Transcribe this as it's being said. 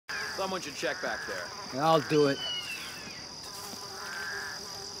Someone should check back there. Yeah, I'll do it.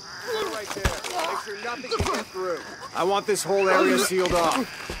 Right there. Make sure nothing can get through. I want this whole area sealed off.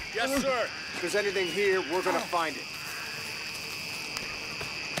 Yes, sir. If there's anything here, we're gonna find it.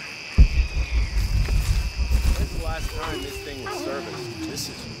 When's the last time this thing was serviced? This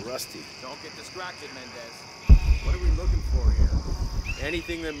is rusty. Don't get distracted, Mendez. What are we looking for here?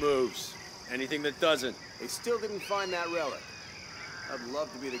 Anything that moves. Anything that doesn't. They still didn't find that relic. I'd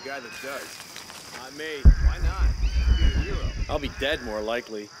love to be the guy that does. Not me. Why not? You'd be a hero. I'll be dead more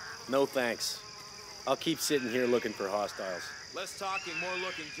likely. No thanks. I'll keep sitting here looking for hostiles. Less talking, more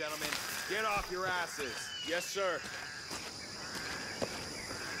looking, gentlemen. Get off your asses. Yes, sir.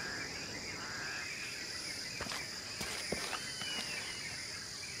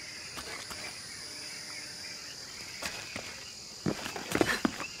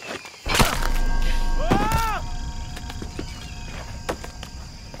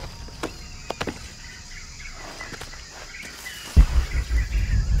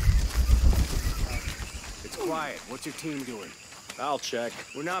 Quiet. What's your team doing? I'll check.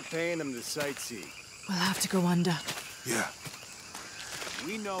 We're not paying them to sightsee. We'll have to go under. Yeah.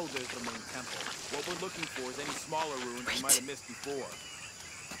 We know there's the main temple. What we're looking for is any smaller ruins we might have missed before.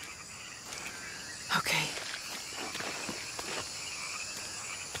 Okay.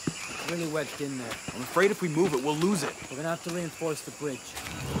 It's really wedged in there. I'm afraid if we move it, we'll lose it. We're gonna have to reinforce the bridge.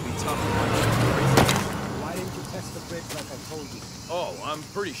 It'll be tough. Why didn't you test the bridge like I told you? Oh, I'm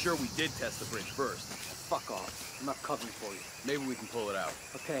pretty sure we did test the bridge first. Fuck off. I'm not covering for you. Maybe we can pull it out.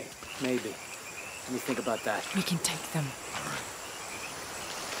 Okay, maybe. Let me think about that. We can take them.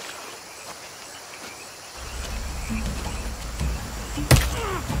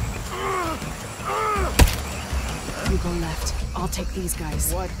 You go left. I'll take these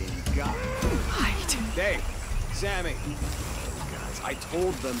guys. What in God? Hide. Dave, Sammy. Guys, I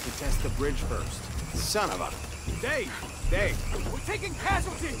told them to test the bridge first. Son of a... Dave! We're taking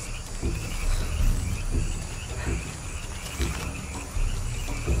casualties!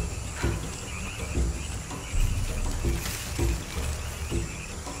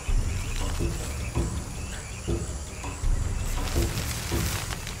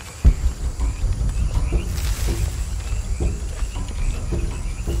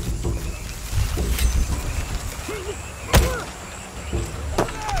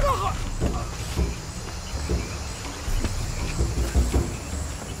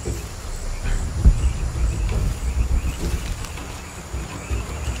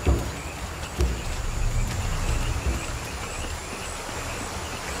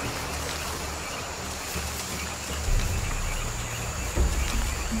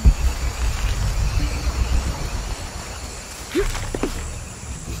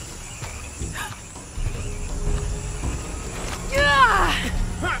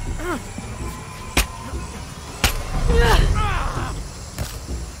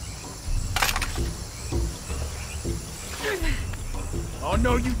 Oh,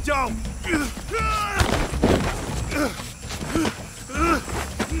 no, you don't!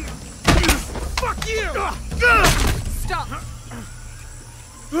 Fuck you! Stop!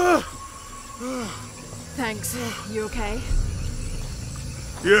 Thanks. You okay?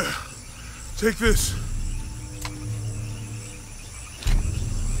 Yeah. Take this.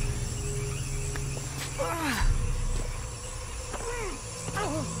 I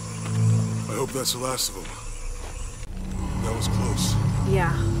hope that's the last of them. That was close. Yeah.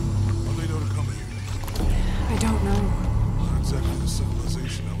 How'd they know to come here? I don't know. Not exactly the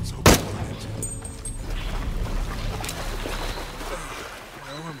civilization I was hoping to run into.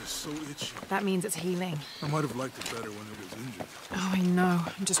 My arm is so itchy. That means it's healing. I might have liked it better when it was injured. Oh, I know.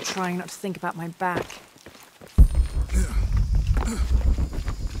 I'm just trying not to think about my back.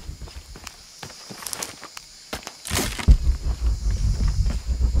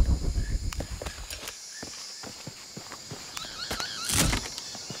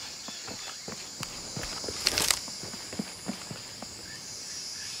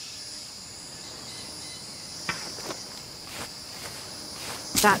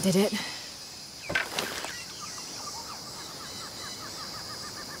 That did it.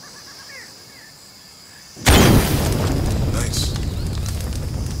 Nice.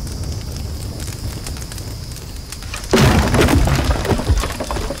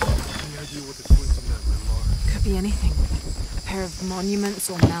 Any idea what the twins in that room are? Could be anything. A pair of monuments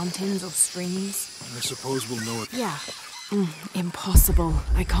or mountains or streams. I suppose we'll know it. Yeah. Impossible.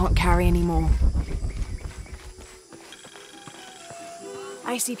 I can't carry anymore.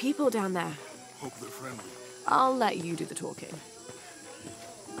 I see people down there. Hope they're friendly. I'll let you do the talking.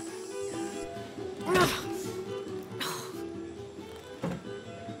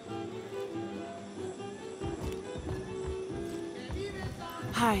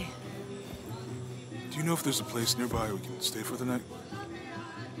 Hi. Do you know if there's a place nearby we can stay for the night?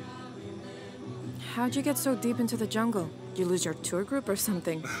 How'd you get so deep into the jungle? You lose your tour group or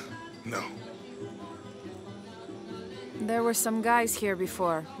something? No. There were some guys here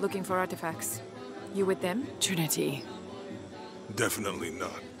before, looking for artifacts. You with them? Trinity. Definitely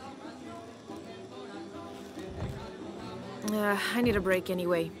not. I need a break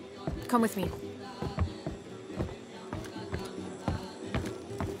anyway. Come with me.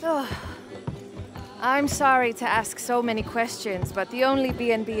 Oh. I'm sorry to ask so many questions, but the only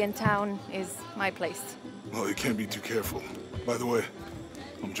B&B in town is my place. Well, you can't be too careful. By the way,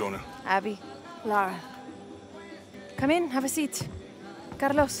 I'm Jonah. Abby. Lara. Come in, have a seat.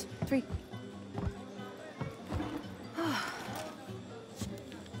 Carlos, 3.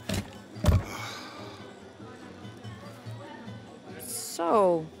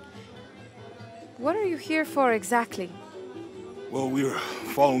 So, what are you here for exactly? Well, we were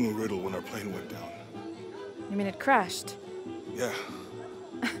following a riddle when our plane went down. You mean it crashed? Yeah.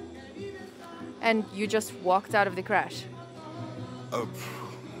 And you just walked out of the crash?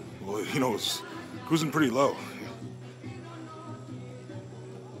 Well, you know, it was cruising pretty low.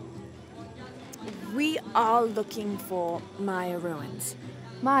 We are looking for Maya ruins.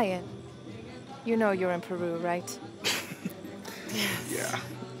 Mayan. You know you're in Peru, right? Yeah.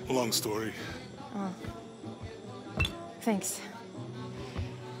 Long story. Oh. Thanks.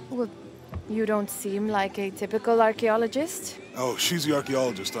 Well, you don't seem like a typical archaeologist. Oh, she's the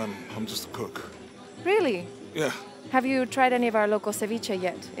archaeologist. I'm just a cook. Really? Yeah. Have you tried any of our local ceviche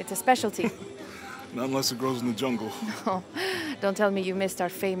yet? It's a specialty. Not unless it grows in the jungle. Oh, don't tell me you missed our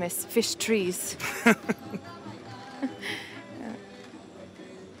famous fish trees.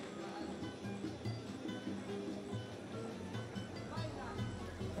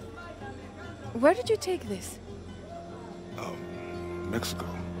 Where did you take this? Mexico.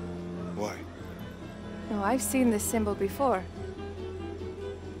 Why? No, I've seen this symbol before.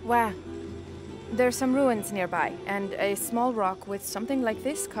 Where? There's some ruins nearby, and a small rock with something like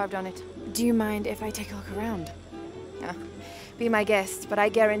this carved on it. Do you mind if I take a look around? Be my guest, but I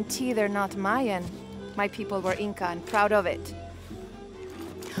guarantee they're not Mayan. My people were Inca and proud of it.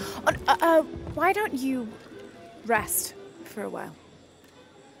 Why don't you rest for a while?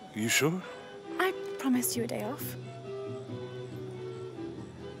 You sure? I promised you a day off.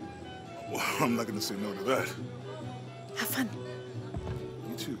 Well, I'm not gonna say no to that. Have fun.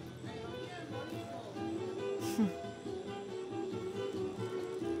 You too.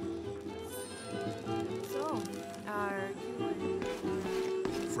 So, are you...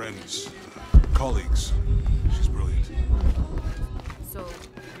 Friends, colleagues. She's brilliant. So,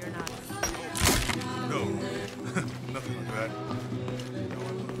 you're not... No, nothing like that.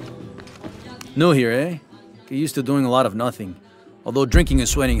 New here, eh? Get used to doing a lot of nothing. Although drinking and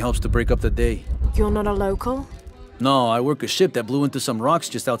sweating helps to break up the day. You're not a local? No, I work a ship that blew into some rocks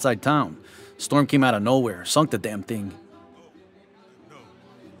just outside town. Storm came out of nowhere, sunk the damn thing.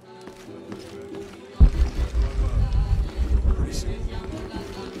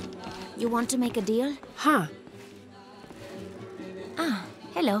 You want to make a deal? Huh. Ah,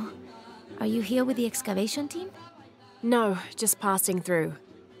 hello. Are you here with the excavation team? No, just passing through.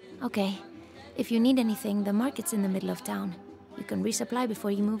 Okay. If you need anything, the market's in the middle of town. You can resupply before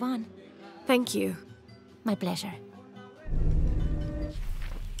you move on. Thank you. My pleasure.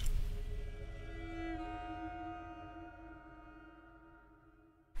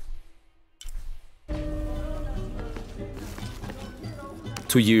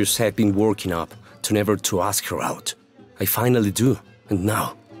 Two years I've been working up to never to ask her out. I finally do, and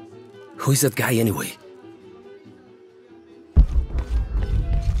now, who is that guy anyway?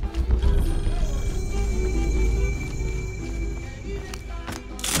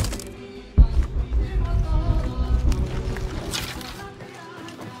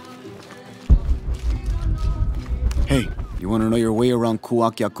 Hey, you want to know your way around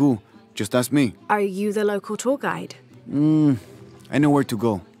Kuakyaku? Just ask me. Are you the local tour guide? I know where to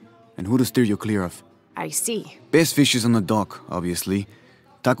go, and who to steer you clear of. I see. Best fish is on the dock, obviously.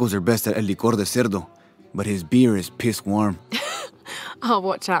 Tacos are best at El Licor de Cerdo, but his beer is piss warm. I'll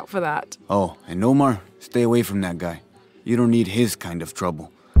watch out for that. Oh, and Omar, stay away from that guy. You don't need his kind of trouble.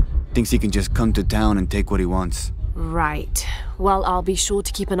 Thinks he can just come to town and take what he wants. Right. Well, I'll be sure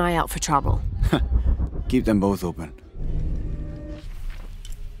to keep an eye out for trouble. Keep them both open.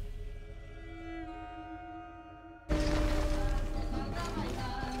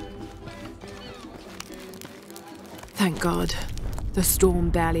 Thank God. The storm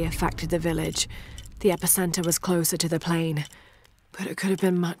barely affected the village. The epicenter was closer to the plain. But it could have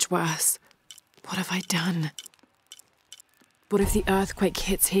been much worse. What have I done? What if the earthquake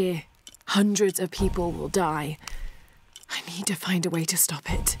hits here? Hundreds of people will die. I need to find a way to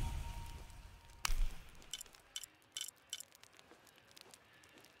stop it.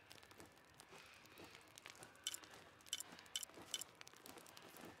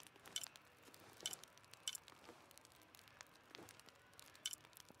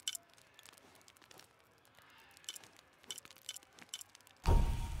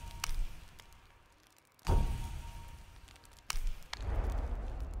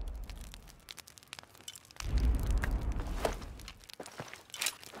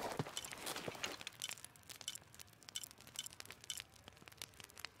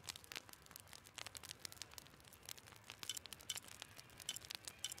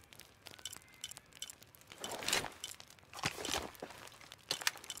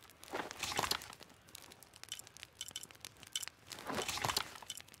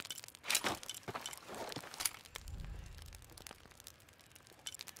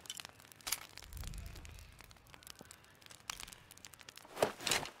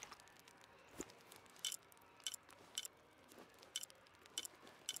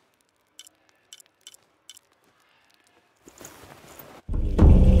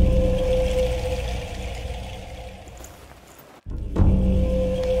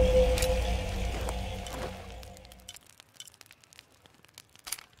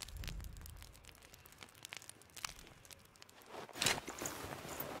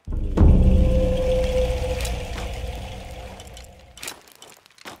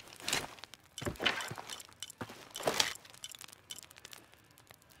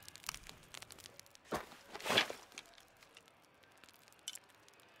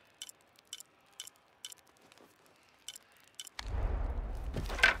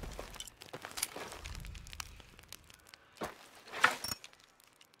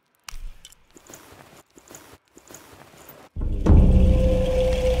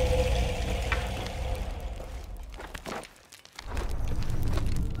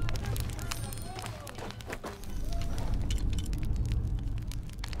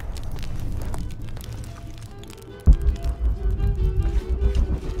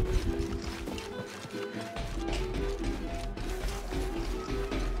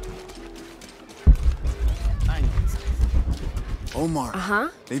 Omar. Uh-huh.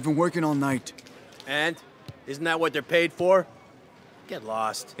 They've been working all night. And? Isn't that what they're paid for? Get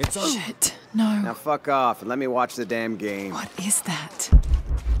lost. It's on. Shit, no. Now fuck off and let me watch the damn game. What is that?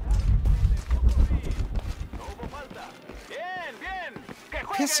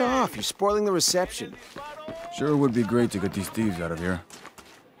 Piss off, you're spoiling the reception. Sure would be great to get these thieves out of here.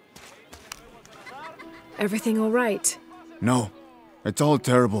 Everything all right? No. It's all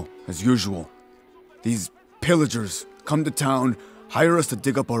terrible, as usual. These pillagers come to town, hire us to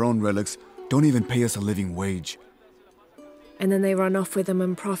dig up our own relics, don't even pay us a living wage. And then they run off with them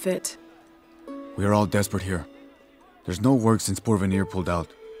and profit. We are all desperate here. There's no work since Porvenir pulled out.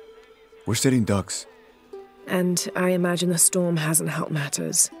 We're sitting ducks. And I imagine the storm hasn't helped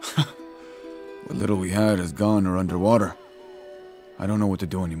matters. What little we had is gone or underwater. I don't know what to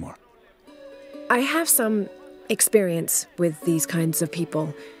do anymore. I have some experience with these kinds of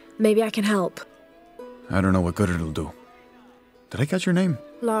people. Maybe I can help. I don't know what good it'll do. Did I catch your name?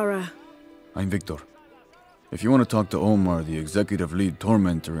 Lara. I'm Victor. If you want to talk to Omar, the executive lead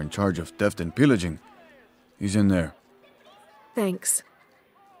tormentor in charge of theft and pillaging, he's in there. Thanks.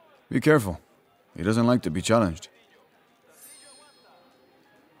 Be careful. He doesn't like to be challenged.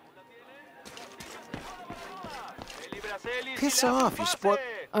 Piss off, you spoil...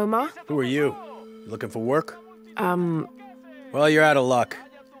 Omar? Who are you? Looking for work? Well, you're out of luck.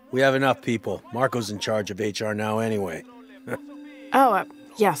 We have enough people. Marco's in charge of HR now anyway.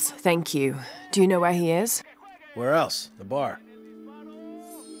 Yes, thank you. Do you know where he is? Where else? The bar.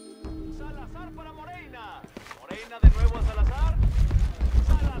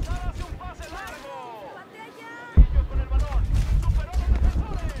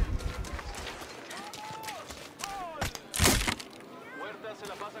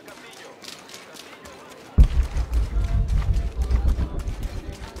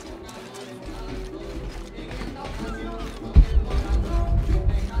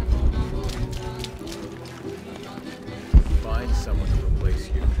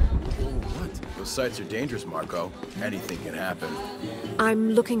 Sites are dangerous, Marco. Anything can happen.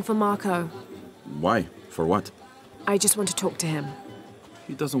 I'm looking for Marco. Why? For what? I just want to talk to him.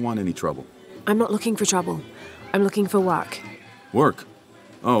 He doesn't want any trouble. I'm not looking for trouble. I'm looking for work. Work?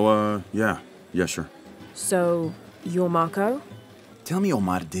 Oh, yeah. Yeah, sure. So, you're Marco? Tell me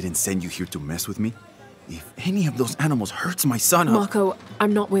Omar didn't send you here to mess with me? If any of those animals hurts my son... Marco,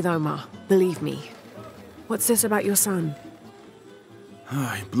 I'm not with Omar. Believe me. What's this about your son?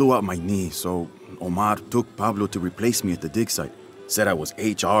 I blew out my knee, so Omar took Pablo to replace me at the dig site. Said I was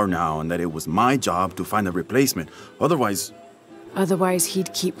HR now and that it was my job to find a replacement. Otherwise,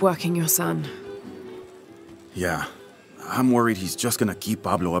 he'd keep working your son. Yeah. I'm worried he's just gonna keep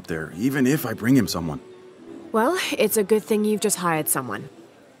Pablo up there, even if I bring him someone. Well, it's a good thing you've just hired someone.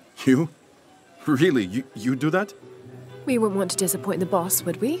 You? Really? You do that? We wouldn't want to disappoint the boss,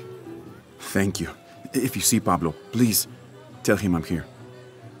 would we? Thank you. If you see Pablo, please tell him I'm here.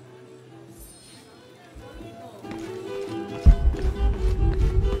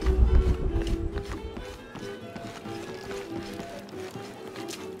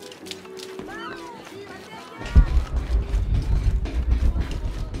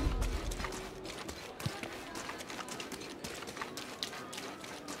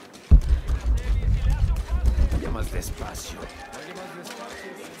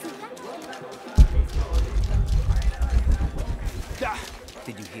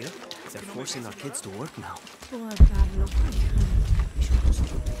 Did you hear? They're forcing our kids to work now. Poor Pablo.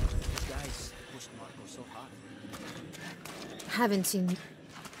 Guys, pushed Marco so hard. Haven't seen.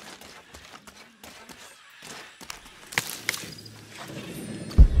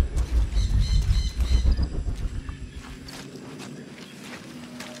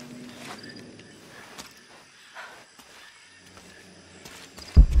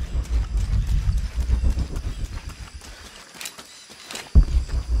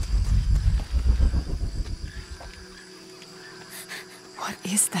 What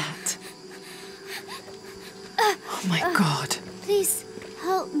is that? Oh my God. Please,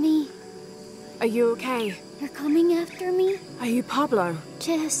 help me. Are you okay? You're coming after me? Are you Pablo?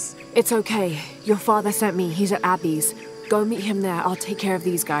 Jess. It's okay. Your father sent me. He's at Abby's. Go meet him there. I'll take care of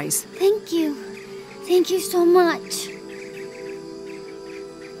these guys. Thank you. Thank you so much.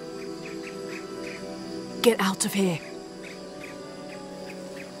 Get out of here.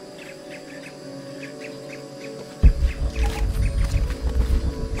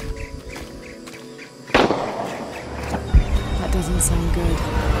 That doesn't sound good.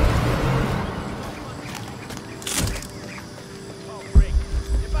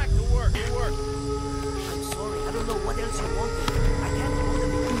 Get back to work. I'm sorry, I don't know what else you wanted. I can't hold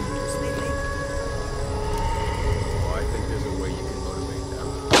them if you stay late. Oh, I think there's a way you can motivate them.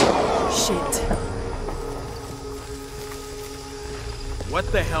 Shit. What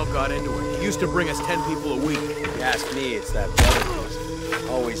the hell got into it? He used to bring us 10 people a week. If you ask me, it's that brother piece.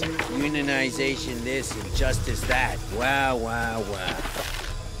 Always unionization this and justice that. Wow.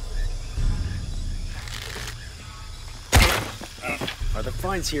 Are the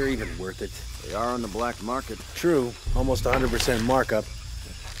fines here even worth it? They are on the black market. True. Almost 100% markup.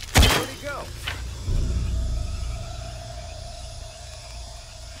 Where'd he go?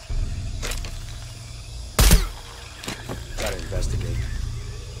 Gotta investigate.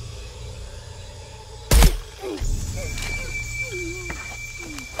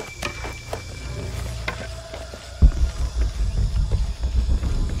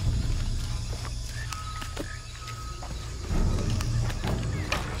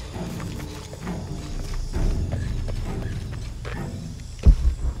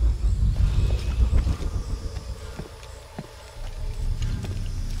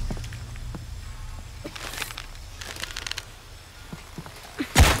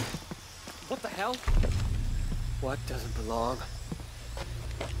 What the hell? What doesn't belong?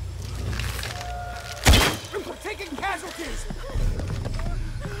 We're taking casualties!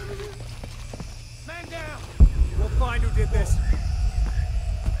 Man down! We'll find who did this.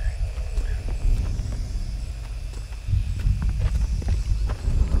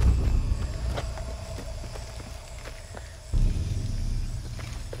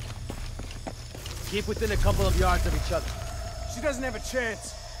 Keep within a couple of yards of each other. She doesn't have a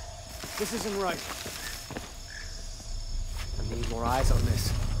chance. This isn't right. I need more eyes on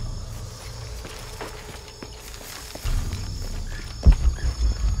this.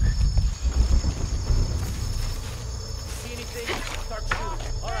 See anything? Start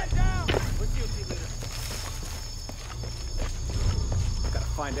shooting. All right, down! With you, team leader. Gotta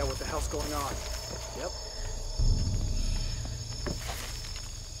find out what the hell's going on. Yep.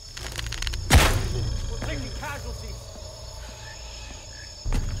 We're taking casualties.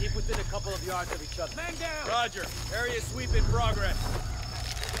 Keep within a couple of yards of each other. Man down! Roger. Area sweep in progress.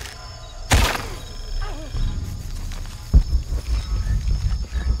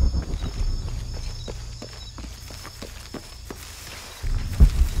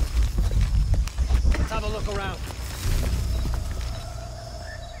 Let's have a look around.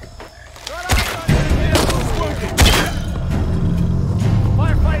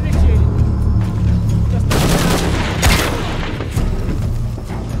 Firefight initiated. Just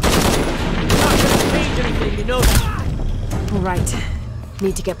right.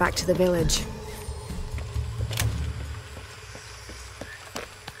 Need to get back to the village.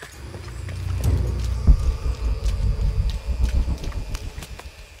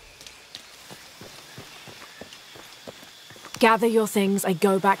 Gather your things, I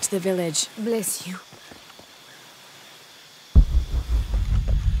go back to the village. Bless you.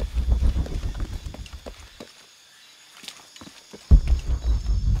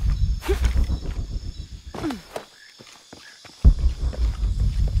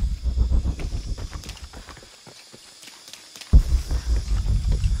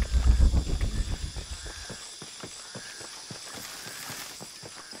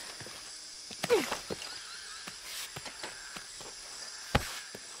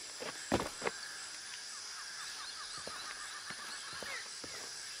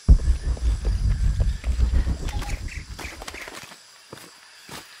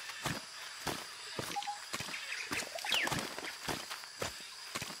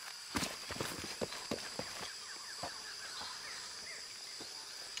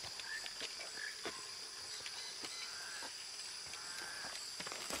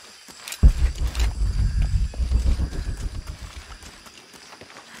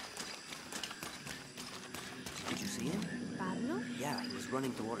 Pablo? Yeah, he was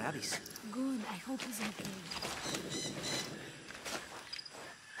running toward Addis. Good, I hope he's okay.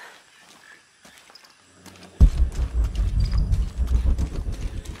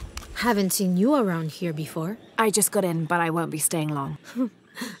 Haven't seen you around here before. I just got in, but I won't be staying long.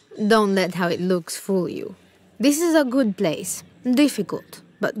 Don't let how it looks fool you. This is a good place. Difficult,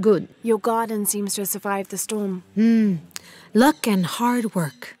 but good. Your garden seems to have survived the storm. Luck and hard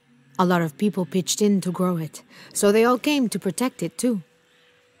work. A lot of people pitched in to grow it, so they all came to protect it too.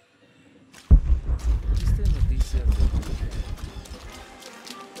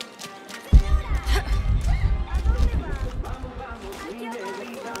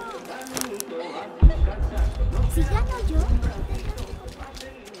 Si gano yo,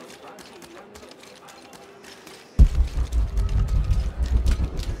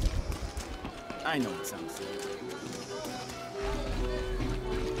 I know it sounds silly.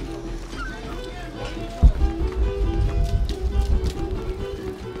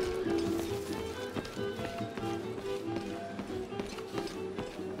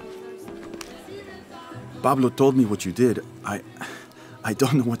 Pablo told me what you did. I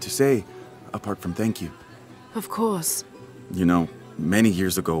don't know what to say, apart from thank you. Of course. You know, many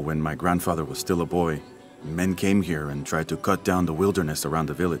years ago when my grandfather was still a boy, men came here and tried to cut down the wilderness around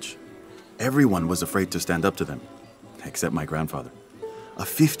the village. Everyone was afraid to stand up to them, except my grandfather. A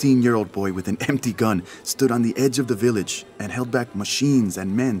 15-year-old boy with an empty gun stood on the edge of the village and held back machines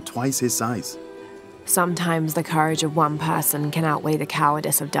and men twice his size. Sometimes the courage of one person can outweigh the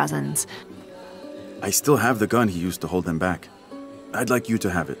cowardice of dozens. I still have the gun he used to hold them back. I'd like you to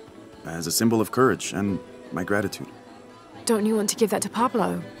have it, as a symbol of courage and my gratitude. Don't you want to give that to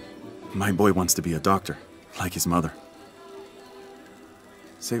Pablo? My boy wants to be a doctor, like his mother.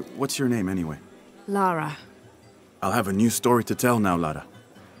 Say, what's your name anyway? Lara. I'll have a new story to tell now, Lara.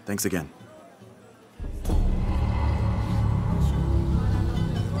 Thanks again.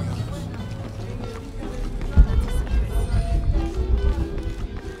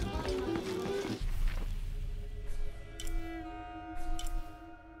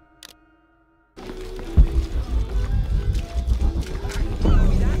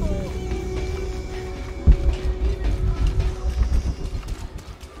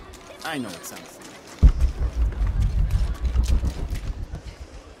 I know it sounds silly.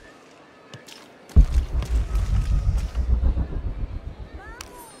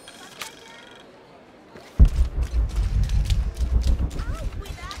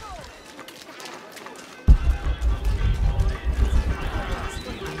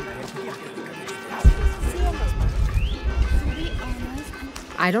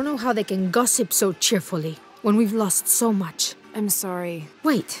 I don't know how they can gossip so cheerfully when we've lost so much. I'm sorry.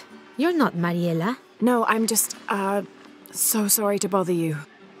 Wait, you're not Mariela. No, I'm just, so sorry to bother you.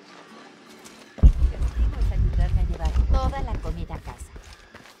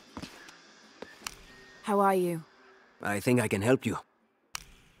 How are you? I think I can help you.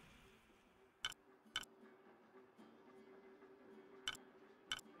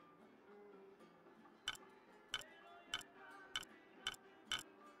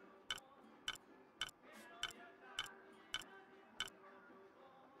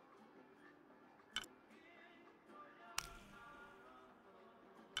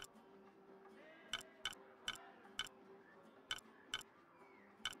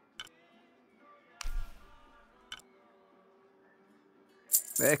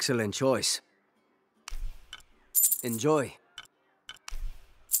 Excellent choice. Enjoy.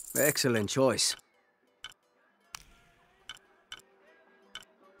 Excellent choice.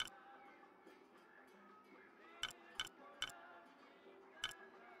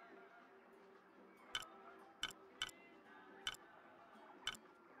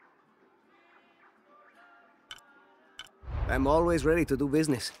 I'm always ready to do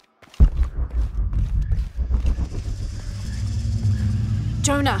business.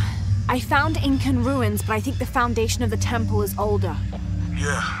 Jonah, I found Incan ruins, but I think the foundation of the temple is older.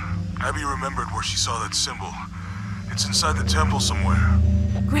 Yeah, Abby remembered where she saw that symbol. It's inside the temple somewhere.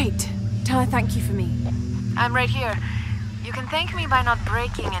 Great. Tell her thank you for me. I'm right here. You can thank me by not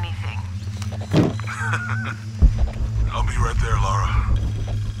breaking anything. I'll be right there, Lara.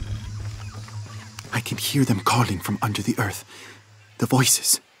 I can hear them calling from under the earth. The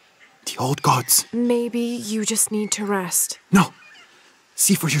voices. The old gods. Maybe you just need to rest. No!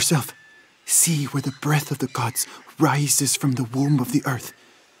 See for yourself. See where the breath of the gods rises from the womb of the earth.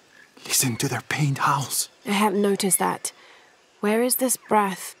 Listen to their pained howls. I hadn't noticed that. Where is this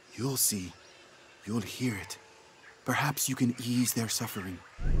breath? You'll see. You'll hear it. Perhaps you can ease their suffering.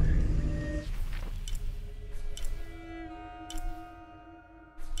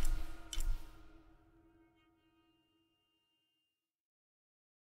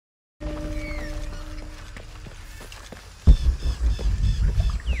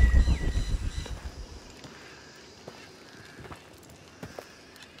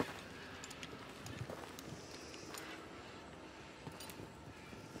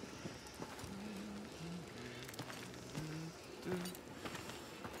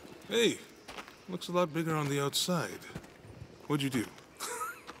 Hey, looks a lot bigger on the outside. What'd you do?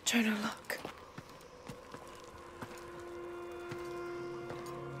 Jonah, look.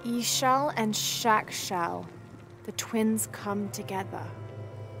 Ishal and Shakshal. The twins come together.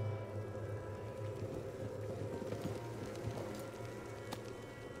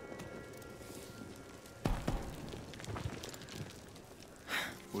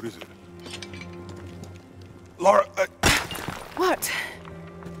 What is it? Lara, What?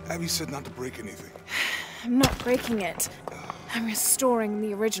 Abby said not to break anything. I'm not breaking it. I'm restoring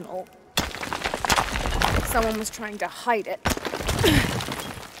the original. Someone was trying to hide it.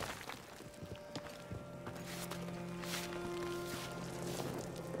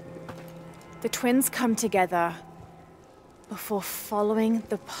 The twins come together before following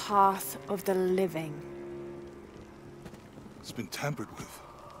the path of the living. It's been tampered with.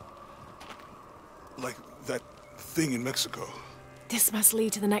 Like that thing in Mexico. This must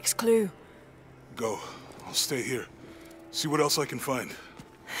lead to the next clue. Go. I'll stay here. See what else I can find.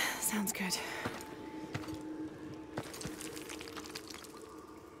 Sounds good.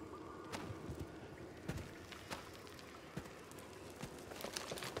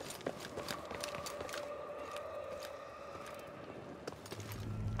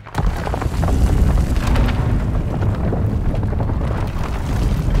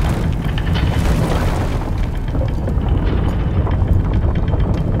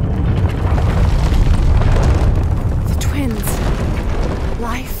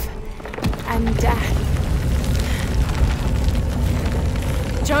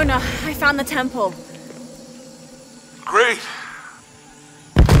 Jonah, I found the temple. Great!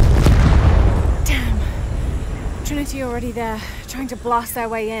 Damn. Trinity already there, trying to blast their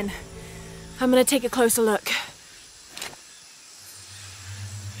way in. I'm gonna take a closer look.